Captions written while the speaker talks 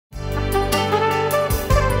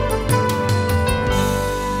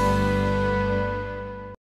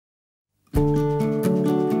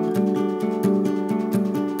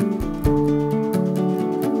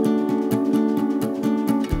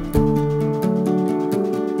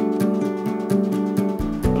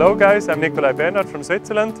Hello guys, I'm Nikolai Bernhard from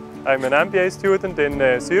Switzerland. I'm an MBA student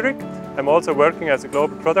in Zurich. I'm also working as a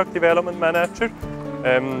Global Product Development Manager.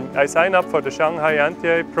 I signed up for the Shanghai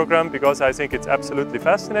Antai program because I think it's absolutely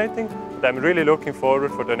fascinating. And I'm really looking forward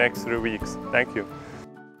for the next 3 weeks. Thank you.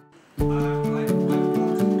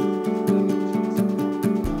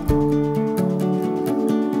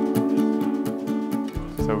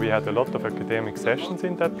 So we had a lot of academic sessions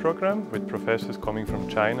in that program with professors coming from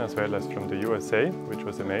China as well as from the USA, which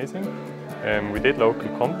was amazing. We did local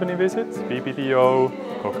company visits, BBDO,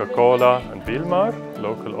 Coca-Cola and Wilmar,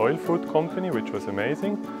 local oil food company, which was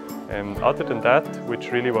amazing. Other than that,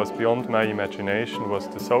 which really was beyond my imagination, was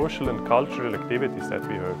the social and cultural activities that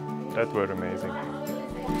we heard. That were amazing.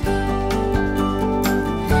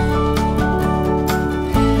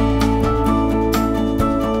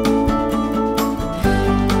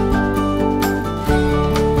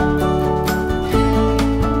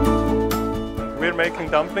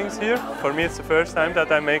 Making dumplings here. For me it's the first time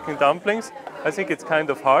that I'm making dumplings. I think it's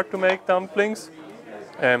kind of hard to make dumplings.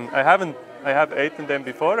 I have eaten them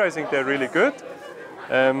before. I think they're really good,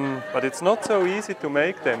 but it's not so easy to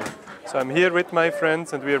make them. So I'm here with my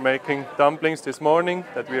friends and we are making dumplings this morning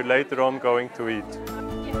that we are later on going to eat.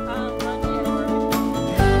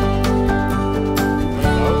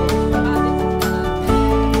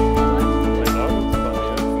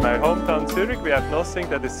 In my hometown Zurich we have nothing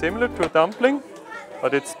that is similar to a dumpling.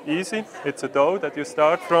 But it's easy. It's a dough that you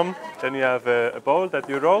start from, then you have a bowl that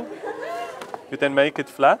you roll. You then make it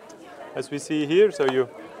flat, as we see here. So you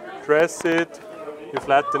press it, you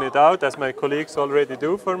flatten it out, as my colleagues already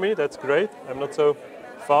do for me. That's great. I'm not so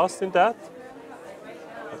fast in that.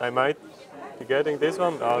 But I might be getting this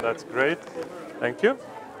one. Oh, that's great. Thank you.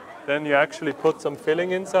 Then you actually put some filling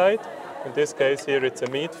inside. In this case here it's a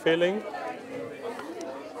meat filling.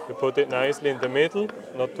 You put it nicely in the middle,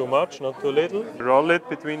 not too much, not too little. Roll it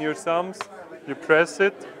between your thumbs, you press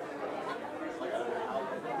it,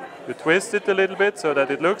 you twist it a little bit so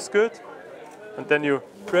that it looks good, and then you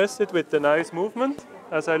press it with the nice movement,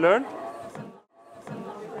 as I learned.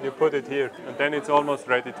 You put it here, and then it's almost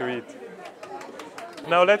ready to eat.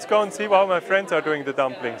 Now let's go and see how my friends are doing the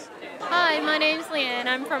dumplings. Hi, my name's Leanne.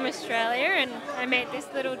 I'm from Australia and I made this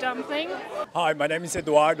little dumpling. Hi, my name is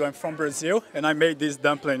Eduardo. I'm from Brazil and I made this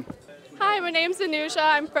dumpling. Hi, my name's Anusha.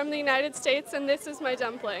 I'm from the United States and this is my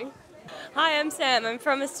dumpling. Hi, I'm Sam. I'm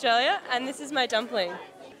from Australia and this is my dumpling.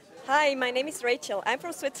 Hi, my name is Rachel. I'm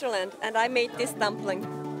from Switzerland and I made this dumpling.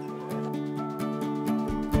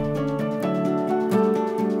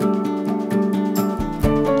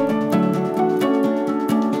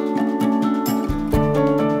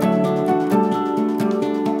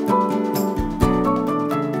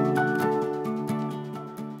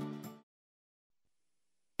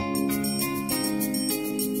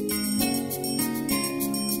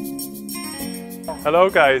 Hello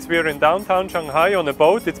guys, we are in downtown Shanghai on a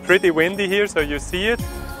boat. It's pretty windy here, so you see it.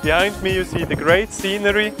 Behind me you see the great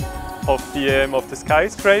scenery of the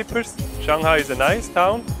skyscrapers. Shanghai is a nice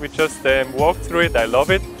town. We just walked through it, I love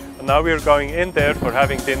it. And now we are going in there for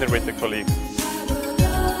having dinner with the colleagues.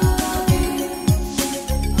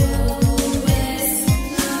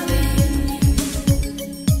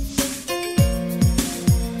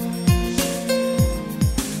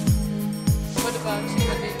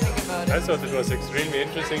 I thought it was extremely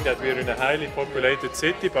interesting that we're in a highly populated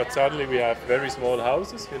city, but suddenly we have very small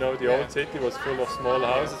houses. You know, the old city was full of small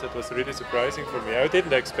houses. It was really surprising for me. I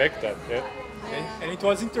didn't expect that. Yeah. And it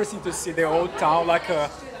was interesting to see the old town like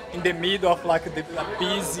in the middle of like the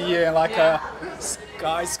busy and like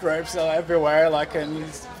skyscrapers everywhere. Like and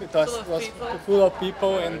it was full of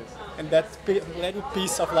people and that little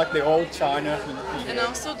piece of like the old China. And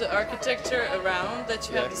also the architecture around that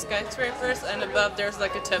you have the skyscrapers and above there's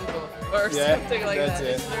like a temple or something like that.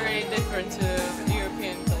 It's very different to the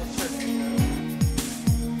European culture.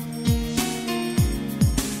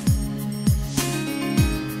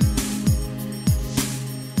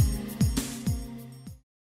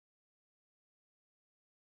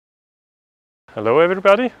 Hello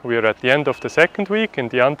everybody, we are at the end of the second week in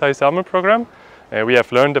the Antai summer program. We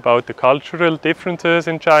have learned about the cultural differences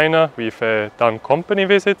in China, we've done company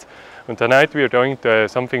visits, and tonight we are doing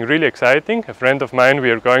something really exciting. A friend of mine,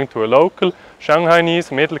 we are going to a local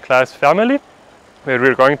Shanghainese middle-class family where we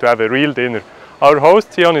are going to have a real dinner. Our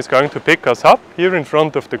host Sion is going to pick us up here in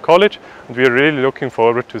front of the college and we are really looking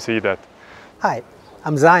forward to see that. Hi,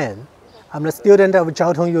 I'm Zion. I'm a student of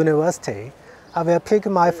Jiao Tong University. I will pick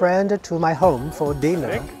my friend to my home for dinner.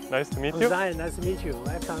 Nick, nice to meet you. Zion, nice to meet you.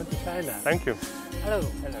 Welcome to China. Thank you. Hello.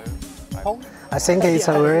 Hello. I think it's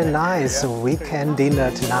a very nice weekend dinner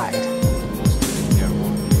tonight.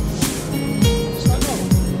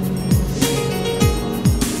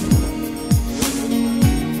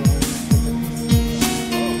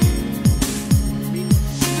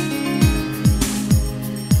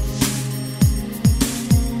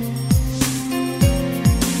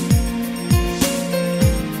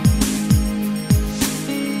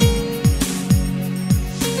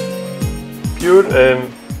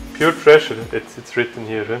 It's written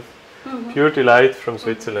here, huh? Pure delight from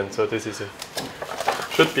Switzerland. So this is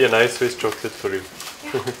should be a nice Swiss chocolate for you.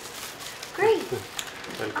 Great.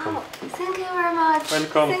 Welcome. Oh, thank you very much.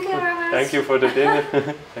 Welcome. Thank you very much. Thank you for the dinner.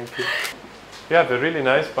 Thank you. You have a really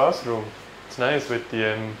nice bathroom. It's nice with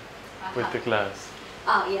the glass.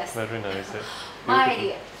 Oh yes. Very nice. Yeah. My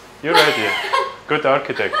idea. Your idea. Good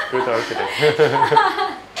architect. Good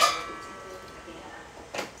architect.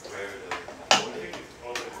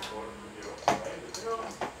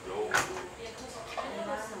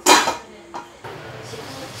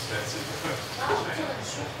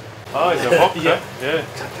 Oh, it's a wok, yeah. Yeah.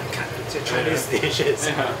 The Chinese dishes.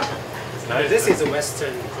 It's nice. This is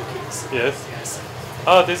Western cookies. Yes. Yes.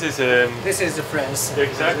 Oh, this is This is France.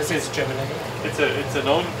 Exactly. This is Germany. It's an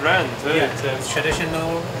old brand. Huh? Yeah. It's, It's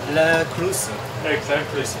traditional Le Crucy.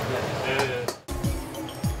 exactly. Yeah. Yeah, yeah.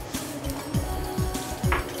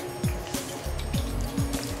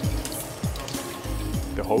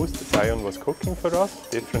 The host, Zion, was cooking for us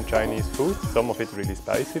different Chinese food, some of it really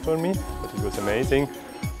spicy for me, but it was amazing.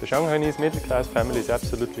 The Shanghainese middle-class family is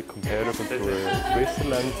absolutely comparable to a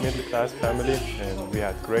Switzerland middle-class family. We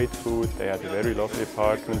had great food, they had a very lovely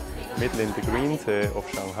apartment, middle in the greens of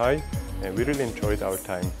Shanghai, and we really enjoyed our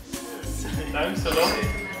time. Thanks a lot.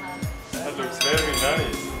 That looks very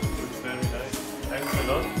nice. Looks very nice. Thanks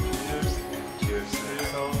a lot. Cheers. Cheers.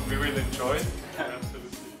 So we will enjoy. Absolutely.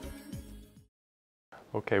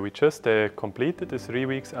 Okay, we just completed the 3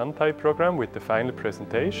 weeks Antai program with the final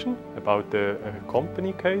presentation about the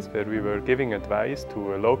company case where we were giving advice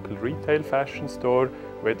to a local retail fashion store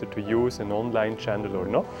whether to use an online channel or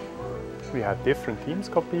not. We had different teams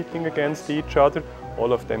competing against each other.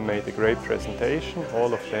 All of them made a great presentation.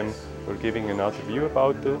 All of them were giving another view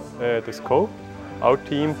about the scope. Our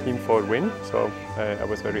team, Team 4, win, so I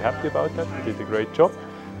was very happy about that. We did a great job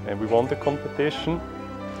and we won the competition.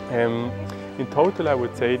 In total, I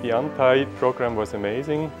would say the Antai program was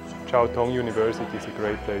amazing. Chiao Tung University is a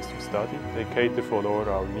great place to study. They cater for all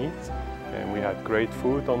our needs. And we had great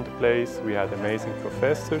food on the place, we had amazing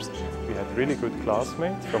professors, we had really good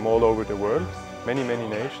classmates from all over the world, many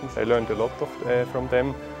nations. I learned a lot from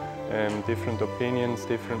them, different opinions,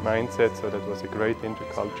 different mindsets, so that was a great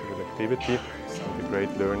intercultural activity and a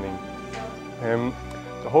great learning.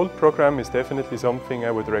 The whole program is definitely something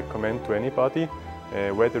I would recommend to anybody.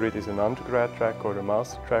 Whether it is an undergrad track or a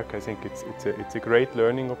master track, I think it's a great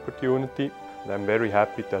learning opportunity. And I'm very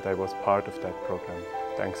happy that I was part of that program.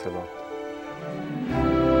 Thanks a lot.